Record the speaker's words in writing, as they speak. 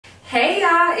Hey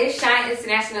y'all, it's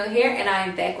Shyne.intl here, and I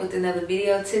am back with another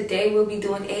video. Today we'll be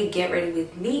doing a get ready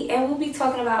with me, and we'll be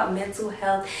talking about mental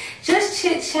health, just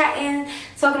chit-chatting,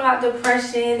 talking about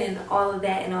depression and all of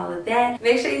that.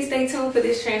 Make sure you stay tuned for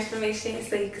this transformation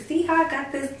so you can see how I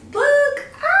got this book.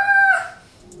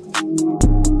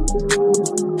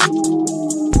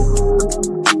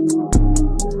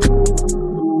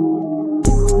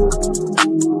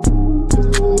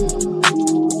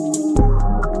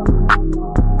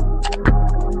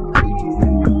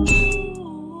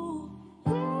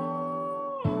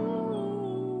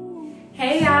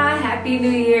 Hey y'all, happy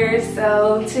new year.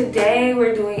 So today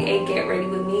we're doing a get ready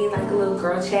with me, like a little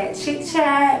girl chat, chit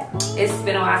chat. It's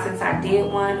been a while since I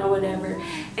did one or whatever,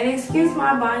 and excuse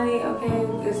my bonnet,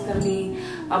 okay? It's gonna be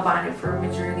a bonnet for a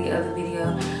majority of the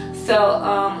video. So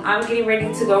I'm getting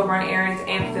ready to go run errands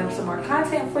and film some more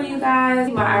content for you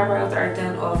guys. My eyebrows are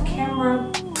done off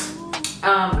camera.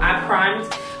 I primed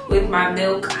with my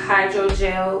Milk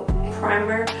Hydrogel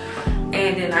primer,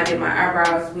 and then I did my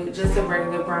eyebrows with just a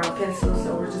regular brown pencil.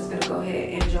 So we're just gonna go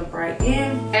ahead and jump right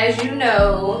in. As you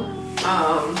know,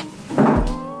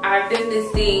 I've been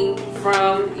missing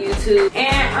from YouTube,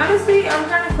 and honestly I'm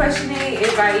kind of questioning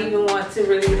if I even want to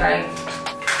really like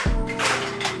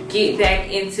get back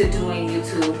into doing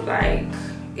YouTube. Like,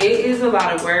 it is a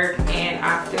lot of work, and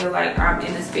I feel like I'm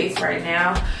in a space right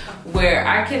now where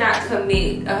I cannot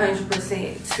commit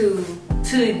 100% to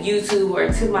YouTube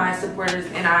or to my supporters,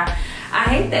 and I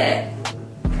hate that.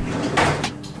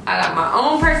 I got my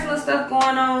own personal stuff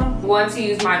going on. I'm going to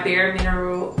use my Bare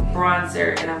Mineral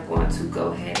bronzer, and I'm going to go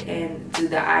ahead and do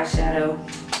the eyeshadow.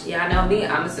 Yeah, I know me,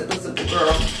 I'm a simple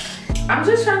girl. I'm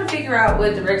just trying to figure out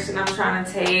what direction I'm trying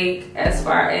to take as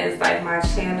far as like my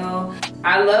channel.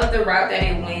 I love the route that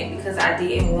it went because I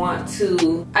didn't want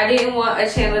a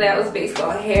channel that was based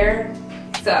on hair.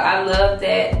 So I love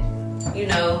that, you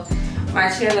know, my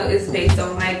channel is based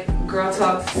on like girl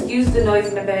talks. Excuse the noise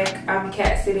in the back, I'm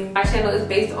cat sitting. My channel is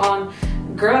based on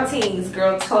girl teens,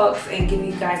 girl talks, and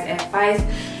giving you guys advice.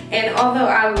 And although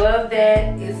I love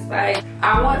that, it's like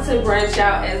I want to branch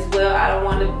out as well. I don't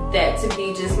want that to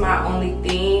be just my only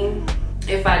thing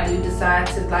if I do decide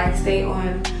to like stay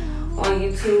on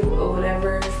YouTube or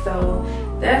whatever. So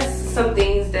that's some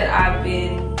things that I've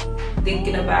been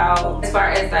thinking about as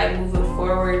far as like moving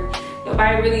forward.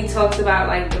 Nobody really talks about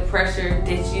like the pressure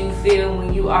that you feel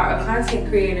when you are a content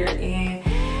creator, and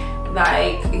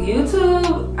like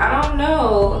YouTube, I don't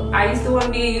know. I used to want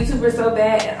to be a YouTuber so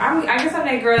bad. I guess I'm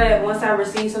that girl that once I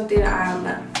receive something, I'm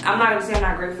not gonna say I'm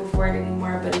not grateful for it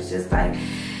anymore, but it's just like,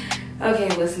 okay,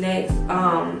 what's next?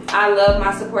 I love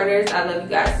my supporters. I love you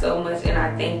guys so much, and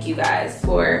I thank you guys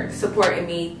for supporting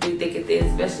me through thick and thin,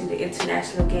 especially the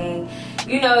international gang.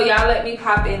 You know, y'all let me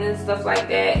pop in and stuff like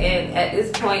that, and at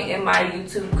this point in my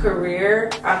YouTube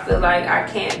career, I feel like I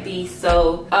can't be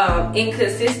so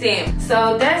inconsistent.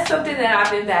 So that's something that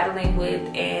I've been battling with,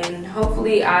 and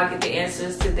hopefully I'll get the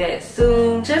answers to that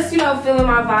soon. Just, you know, feeling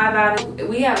my vibe out.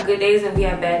 We have good days and we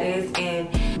have bad days,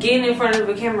 and getting in front of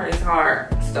a camera is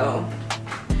hard. So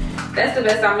that's the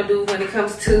best I'm gonna do when it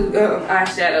comes to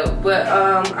eyeshadow. But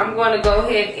I'm gonna go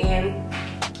ahead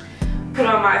and put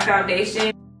on my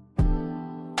foundation,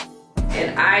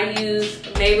 and I use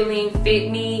Maybelline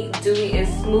Fit Me Dewy and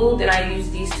Smooth, and I use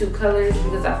these two colors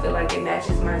because I feel like it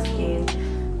matches my skin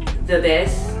the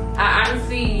best. I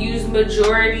honestly use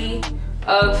majority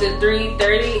of the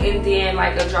 330 and then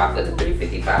like a drop of the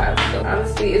 355. So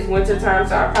honestly, it's winter time,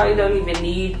 so I probably don't even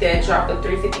need that drop of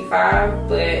 355,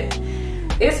 but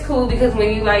it's cool because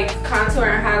when you like contour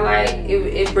and highlight,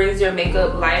 it brings your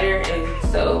makeup lighter,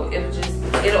 and so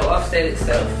it'll offset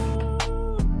itself.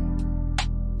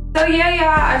 So yeah, y'all,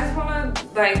 I just want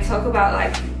to like talk about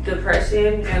like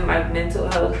depression and like mental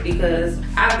health, because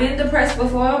I've been depressed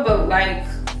before, but like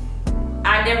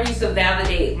I never used to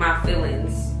validate my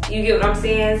feelings. You get what I'm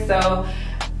saying? So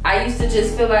I used to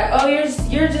just feel like, oh,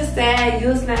 you're just sad,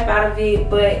 you'll snap out of it,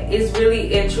 but it's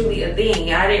really and truly a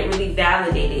thing. I didn't really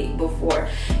validate it before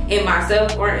in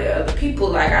myself or in other people.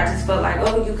 Like, I just felt like,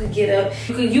 oh, you could get up,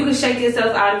 you could shake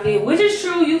yourself out of it, which is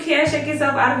true, you can shake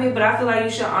yourself out of it, but I feel like you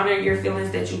should honor your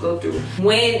feelings that you go through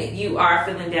when you are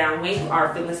feeling down, when you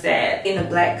are feeling sad. In the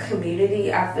Black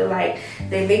community, I feel like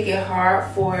they make it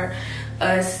hard for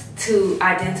us to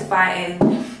identify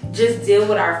and just deal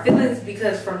with our feelings,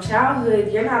 because from childhood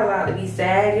you're not allowed to be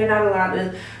sad, you're not allowed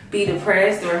to be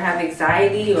depressed or have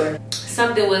anxiety or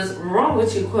something was wrong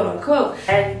with you, quote unquote.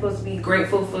 And you're supposed to be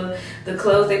grateful for the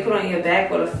clothes they put on your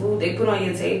back or the food they put on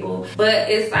your table. But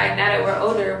it's like now that we're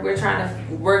older, we're trying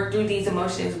to work through these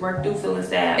emotions, work through feeling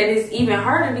sad, and it's even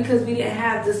harder because we didn't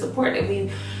have the support that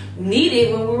we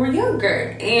needed when we were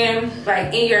younger. And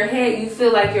like in your head you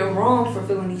feel like you're wrong for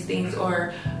feeling these things,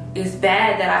 or it's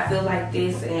bad that I feel like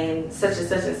this and such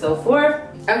and so forth.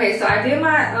 Okay, so I did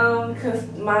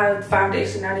my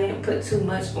foundation. I didn't put too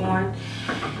much on.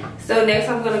 So next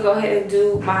I'm gonna go ahead and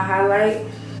do my highlight.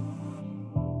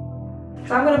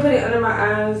 So I'm gonna put it under my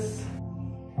eyes.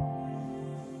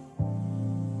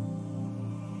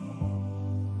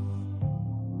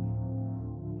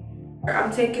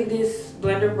 I'm taking this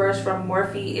blender brush from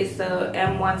Morphe. It's a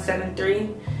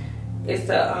M173. It's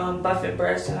a buffing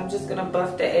brush, and I'm just gonna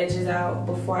buff the edges out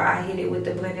before I hit it with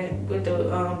the blender, with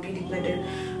the beauty blender.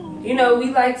 You know,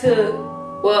 we like to,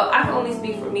 well, I can only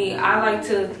speak for me. I like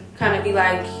to kind of be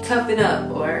like, toughen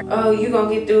up, or oh, you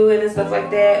gonna get through it and stuff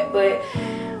like that. But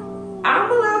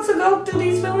I'm allowed to go through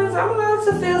these feelings. I'm allowed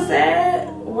to feel sad.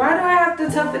 Why do I have to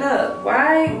toughen up?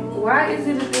 Why is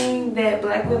it a thing that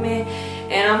black women,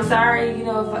 and I'm sorry, you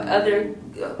know, if other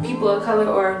people of color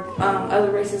or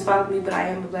other races follow me, but I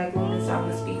am a black woman, so I'm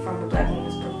gonna speak from a black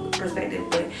woman's perspective.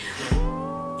 But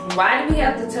why do we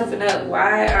have to toughen up?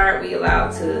 Why aren't we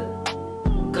allowed to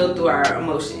go through our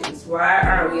emotions? Why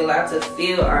aren't we allowed to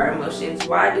feel our emotions?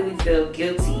 Why do we feel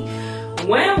guilty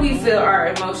when we feel our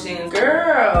emotions?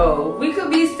 Girl, we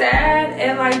could be sad,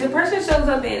 and like depression shows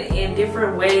up in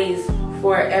different ways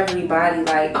for everybody.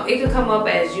 Like it could come up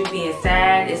as you being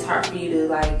sad. It's hard for you to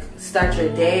like start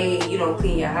your day. You don't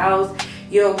clean your house,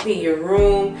 you don't clean your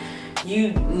room,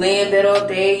 you lay in bed all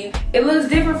day. It looks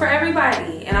different for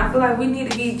everybody, and I feel like we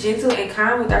need to be gentle and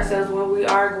kind with ourselves when we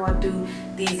are going through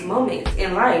these moments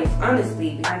in life.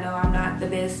 Honestly, I know I'm not the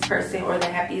best person or the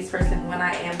happiest person when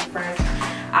I am depressed.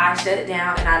 I shut it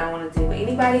down and I don't want to deal with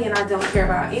anybody, and I don't care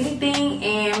about anything,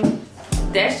 and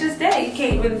that's just that. You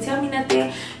can't really tell me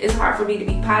nothing. It's hard for me to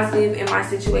be positive in my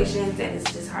situations, and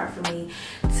it's just hard for me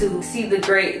to see the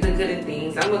good in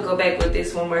things. I'm gonna go back with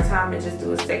this one more time and just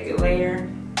do a second layer.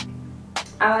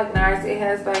 I like NARS. It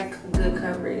has like good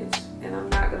coverage, and I'm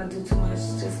not gonna do too much,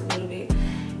 just a little bit,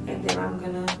 and then I'm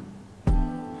gonna,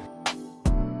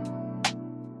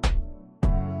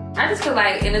 I just feel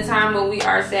like in a time when we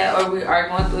are sad or we are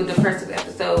going through a depressive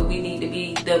episode, we need to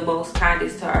be the most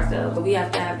kindest to ourselves. We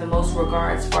have to have the most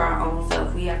regards for our own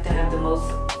self. We have to have the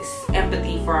most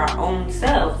empathy for our own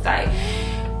selves. Like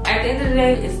at the end of the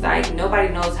day, it's like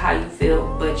nobody knows how you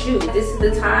feel but you. This is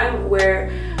the time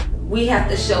where we have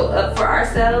to show up for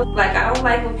ourselves. Like I don't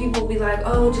like when people be like,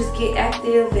 oh, just get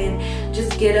active and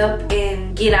just get up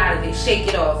and get out of it, shake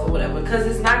it off or whatever, because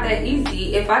it's not that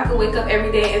easy. If I could wake up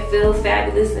every day and feel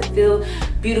fabulous and feel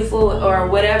beautiful or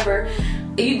whatever,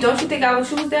 don't you think I would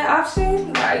choose that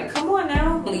option? Like, come on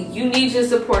now. You need your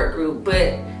support group,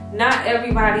 but not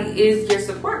everybody is your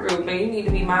support group, and you need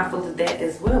to be mindful of that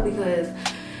as well, because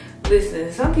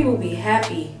listen, some people be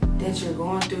happy that you're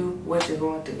going through what you're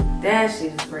going through. That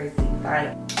shit is crazy.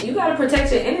 Like, you gotta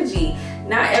protect your energy.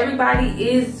 Not everybody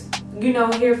is, you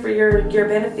know, here for your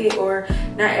benefit, or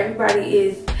not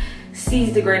everybody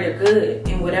sees the greater good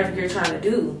in whatever you're trying to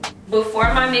do.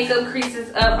 Before my makeup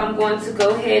creases up, I'm going to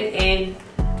go ahead and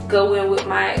go in with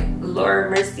my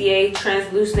Laura Mercier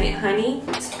Translucent Honey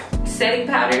setting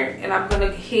powder, and I'm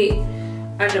gonna hit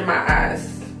under my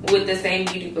eyes with the same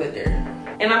beauty blender.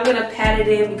 And I'm gonna pat it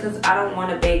in because I don't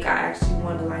want to bake. I actually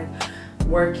want to like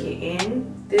work it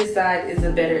in. This side is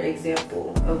a better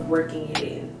example of working it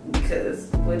in, because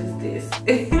what is this?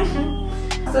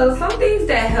 So some things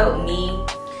that help me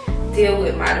deal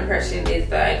with my depression is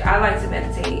like, I like to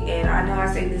meditate, and I know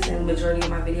I say this in the majority of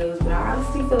my videos, but I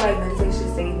honestly feel like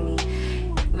meditation saved me.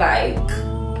 Like,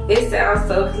 it sounds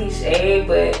so cliche,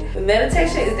 but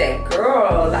meditation is that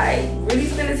girl. Like, really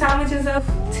spending time with yourself,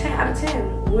 10 out of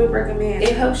 10 would recommend.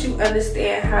 It helps you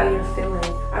understand how you're feeling.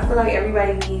 I feel like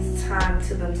everybody needs time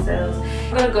to themselves.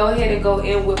 I'm gonna go ahead and go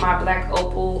in with my Black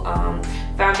Opal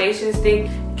foundation stick.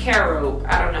 Caro,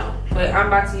 I don't know, but I'm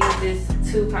about to use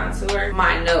this to contour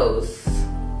my nose.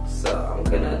 So I'm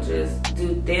gonna just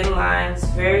do thin lines,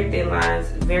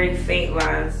 very faint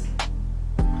lines.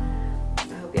 I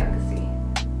hope y'all can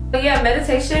see. But yeah,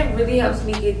 meditation really helps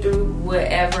me get through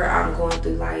whatever I'm going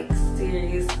through, like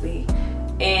seriously.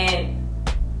 And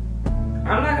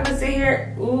I'm not gonna sit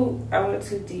here, ooh, I went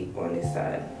too deep on this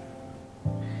side.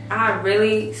 I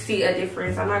really see a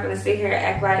difference. I'm not gonna sit here and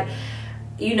act like,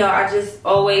 you know, I just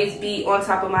always be on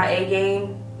top of my A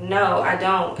game. No, I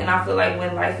don't. And I feel like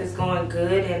when life is going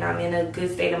good and I'm in a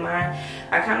good state of mind,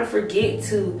 I kind of forget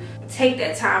to take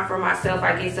that time for myself.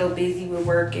 I get so busy with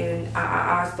work and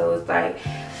so it's like,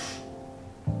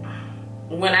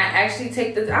 when I actually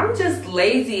take the, I'm just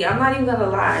lazy. I'm not even gonna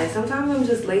lie. Sometimes I'm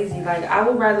just lazy. Like, I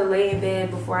would rather lay in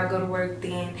bed before I go to work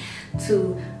than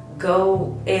to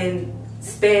go and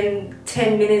spend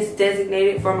 10 minutes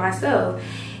designated for myself.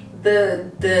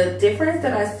 The difference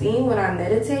that I seen when I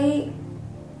meditate,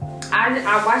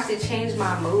 I watched it change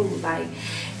my mood. Like,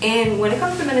 and when it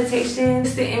comes to meditation,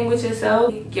 sitting with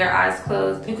yourself, your eyes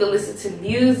closed, you could listen to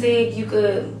music, you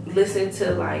could listen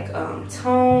to like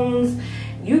tones,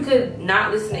 you could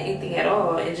not listen to anything at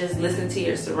all and just listen to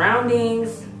your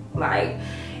surroundings. Like,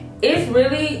 it's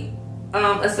really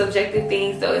a subjective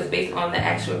thing, so it's based on the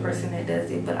actual person that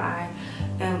does it, but I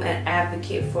am an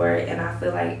advocate for it, and I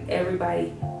feel like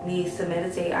everybody needs to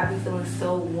meditate. I be feeling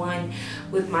so one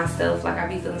with myself, like I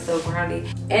be feeling so grounded.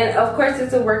 And of course,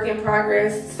 it's a work in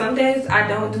progress. Some days I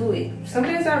don't do it. Some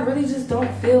days I really just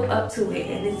don't feel up to it,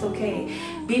 and it's okay.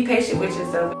 Be patient with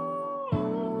yourself.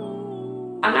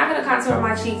 I'm not gonna contour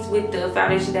my cheeks with the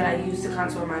foundation that I use to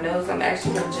contour my nose. I'm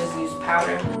actually gonna just use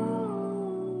powder.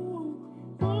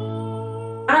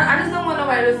 I just don't want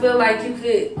nobody to feel like you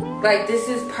could, like this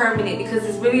is permanent, because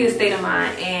it's really a state of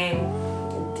mind, and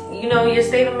you know, your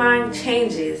state of mind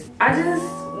changes. I just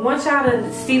want y'all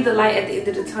to see the light at the end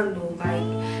of the tunnel.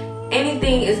 Like,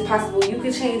 anything is possible. You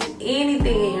can change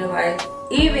anything in your life,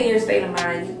 even your state of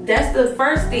mind. That's the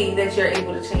first thing that you're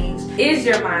able to change, is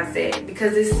your mindset,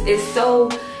 because it's so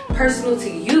personal to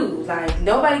you. Like,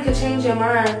 nobody could change your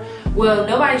mind. Well,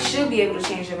 nobody should be able to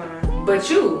change your mind but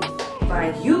you.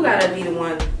 Like, you gotta be the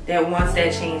one that wants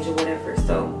that change or whatever.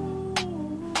 So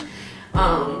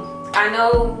I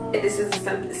know this is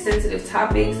a sensitive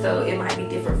topic, so it might be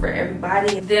different for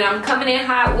everybody. Then I'm coming in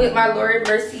hot with my Laura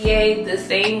Mercier, the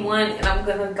same one, and I'm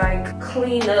gonna like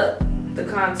clean up the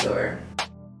contour.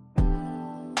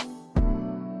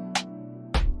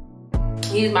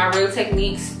 Use my Real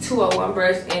Techniques 201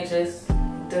 brush and just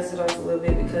dust it off a little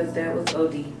bit, because that was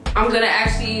OD. I'm gonna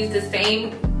actually use the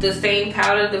same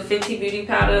powder, the Fenty Beauty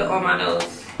powder, on my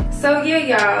nose. So yeah,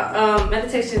 y'all,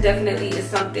 meditation definitely is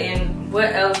something.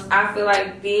 What else? I feel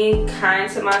like being kind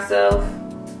to myself.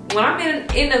 When I'm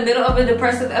in the middle of a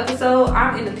depressive episode,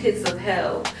 I'm in the pits of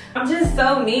hell. I'm just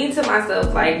so mean to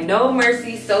myself, like no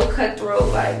mercy, so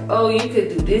cutthroat, like, oh, you could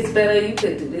do this better, you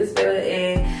could do this better.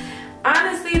 And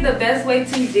honestly, the best way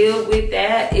to deal with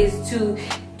that is to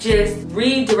just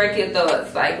redirect your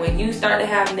thoughts. Like, when you start to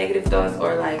have negative thoughts,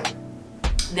 or like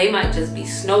they might just be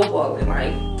snowballing,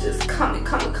 like just coming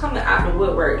out of the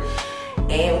woodwork.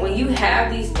 And when you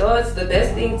have these thoughts, the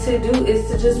best thing to do is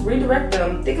to just redirect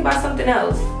them. Think about something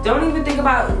else. Don't even think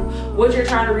about what you're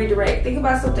trying to redirect. Think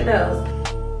about something else.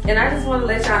 And I just want to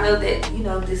let y'all know that, you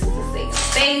know, this is a safe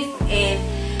space.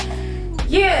 And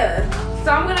yeah,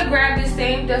 so I'm gonna grab this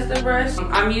same duster brush.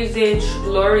 I'm using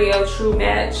L'Oreal True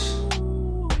Match.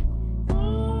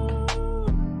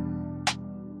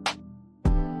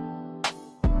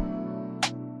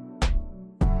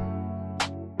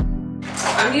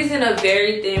 I'm using a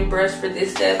very thin brush for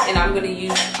this step, and I'm going to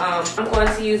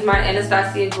use my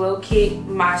Anastasia Glow Kit,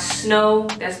 my Snow,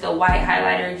 that's the white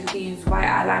highlighter. You can use white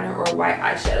eyeliner or white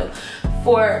eyeshadow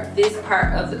for this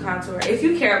part of the contour. If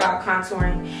you care about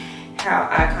contouring how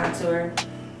I contour,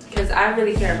 because I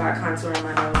really care about contouring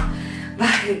my nose.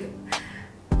 Like,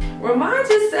 remind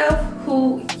yourself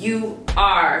who you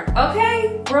are,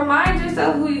 okay? Remind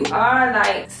yourself who you are.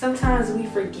 Like, sometimes we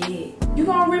forget. You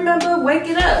gonna remember, wake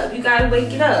it up. You gotta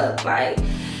wake it up. Like,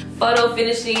 photo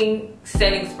finishing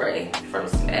setting spray from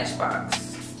Smashbox.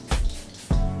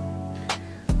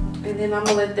 And then I'm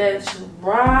gonna let that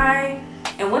dry.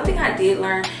 And one thing I did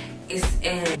learn is,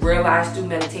 and realize through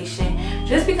meditation,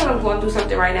 just because I'm going through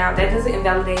something right now, that doesn't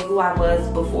invalidate who I was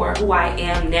before, who I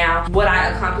am now, what I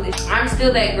accomplished. I'm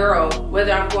still that girl,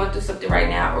 whether I'm going through something right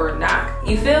now or not.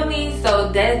 You feel me? So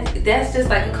that's just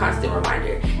like a constant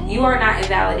reminder. You are not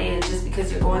invalidated just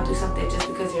because you're going through something, just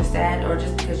because you're sad, or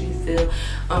just because you feel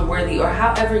unworthy, or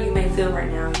however you may feel right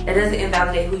now. It doesn't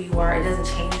invalidate who you are. It doesn't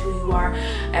change who you are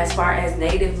as far as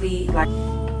negatively. Like,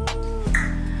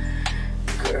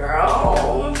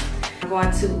 girl. I'm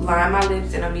going to line my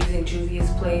lips, and I'm using Juvia's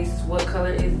Place. What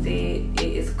color is it? It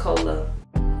is Cola.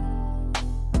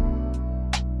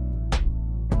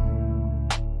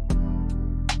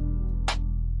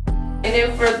 And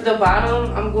then for the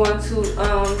bottom, I'm going to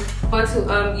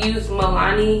use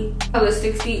Milani color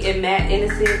 60 in Matte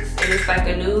Innocence, and it's like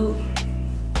a nude.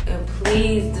 And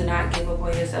please do not give up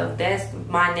on yourself. That's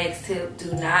my next tip.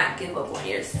 Do not give up on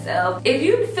yourself. If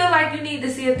you feel like you need to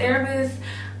see a therapist,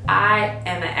 I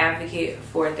am an advocate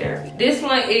for therapy. This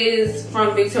one is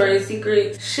from Victoria's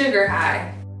Secret, Sugar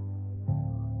High.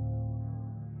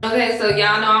 Okay, so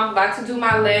y'all know I'm about to do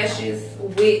my lashes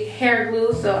with hair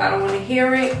glue, so I don't want to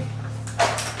hear it.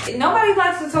 Nobody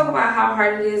likes to talk about how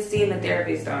hard it is seeing a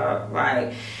therapist, dog.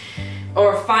 Like,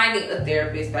 or finding a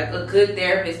therapist, like a good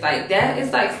therapist, like that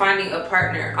is like finding a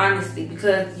partner, honestly,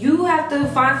 because you have to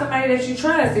find somebody that you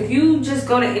trust. If you just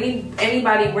go to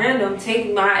anybody random,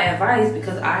 take my advice,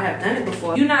 because I have done it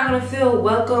before, you're not gonna feel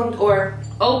welcomed or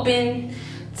open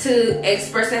to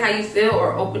expressing how you feel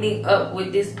or opening up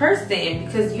with this person,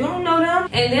 because you don't know them.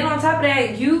 And then on top of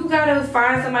that, you gotta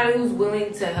find somebody who's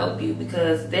willing to help you,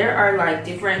 because there are like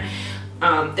different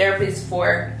therapists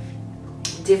for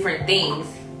different things.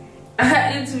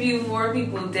 I interviewed 4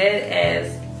 people dead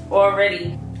ass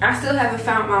already. I still haven't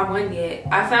found my one yet.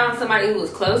 I found somebody who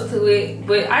was close to it,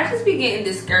 but I just be getting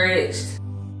discouraged.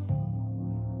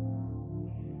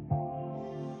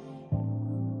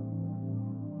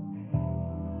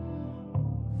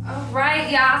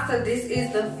 Alright y'all, so this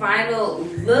is the final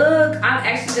look. I'm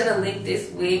actually gonna link this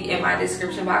wig in my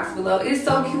description box below. It's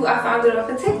so cute. I found it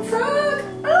off of TikTok.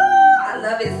 Oh, I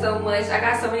love it so much. I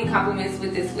got so many compliments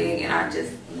with this wig and I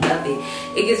just love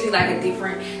it. It gives me like a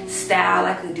different style,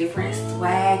 like a different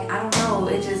swag. I don't know,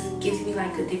 it just gives me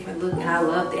like a different look and I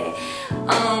love that.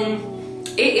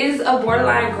 It is a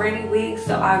borderline granny wig,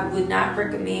 so I would not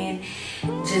recommend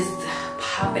just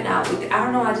popping out with it. I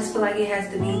don't know, I just feel like it has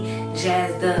to be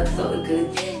jazzed up so it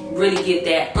could really get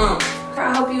that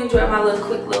I hope you enjoyed my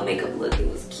quick little makeup look. It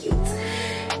was cute.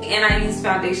 And I used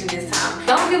foundation this time.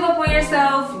 Don't give up on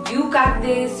yourself. You got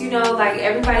this. You know, like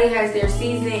everybody has their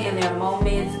season and their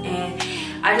moments, and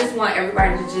I just want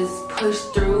everybody to just push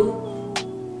through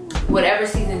whatever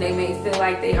season they may feel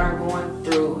like they are going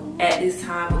through at this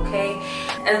time, okay?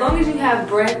 As long as you have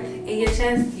breath in your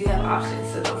chest, you have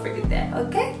options, so don't forget that,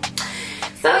 okay?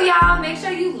 So y'all, make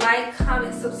sure you like,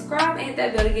 comment, subscribe, and hit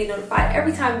that bell to get notified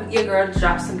every time your girl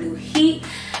drops some new heat.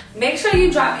 Make sure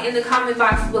you drop in the comment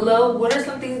box below what are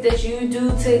some things that you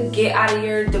do to get out of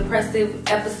your depressive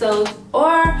episodes,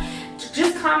 or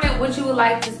just comment what you would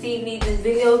like to see me do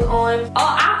videos on.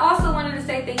 Oh, I also wanted to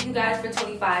say thank you guys for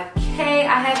 25K.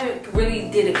 I haven't really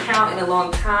did a count in a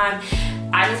long time.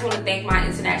 I just want to thank my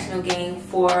international gang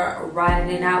for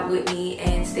riding it out with me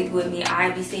and sticking with me.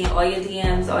 I be seeing all your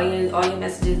DMs, all your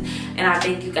messages, and I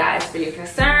thank you guys for your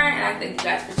concern, and I thank you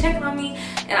guys for checking on me,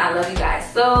 and I love you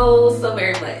guys so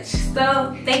very much.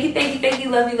 So thank you,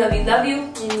 love you, and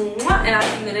I'll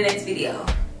see you in the next video.